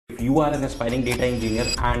If you are an aspiring data engineer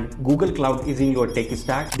and Google Cloud is in your tech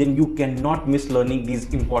stack, then you cannot miss learning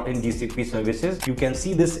these important GCP services. You can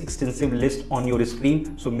see this extensive list on your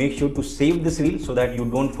screen. So make sure to save this reel so that you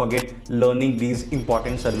don't forget learning these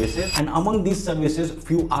important services. And among these services,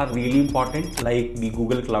 few are really important, like the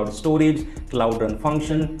Google Cloud Storage, Cloud Run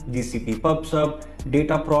Function, GCP PubSub,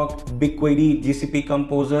 Dataproc, BigQuery, GCP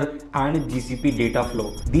Composer, and GCP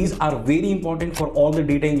Dataflow. These are very important for all the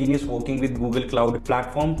data engineers working with Google Cloud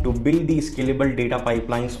Platform to build the scalable data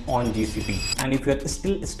pipelines on GCP. And if you are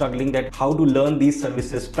still struggling that how to learn these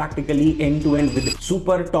services practically end-to-end with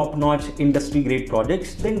super top-notch industry-grade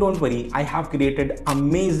projects, then don't worry. I have created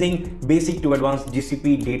amazing basic to advanced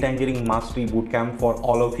GCP data engineering mastery bootcamp for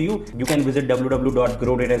all of you. You can visit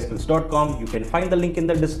www.growdataskills.com. You can find the link in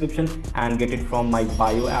the description and get it from my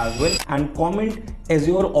bio as well, and comment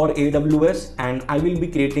Azure or AWS, and I will be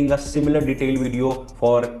creating a similar detailed video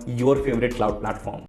for your favorite cloud platform.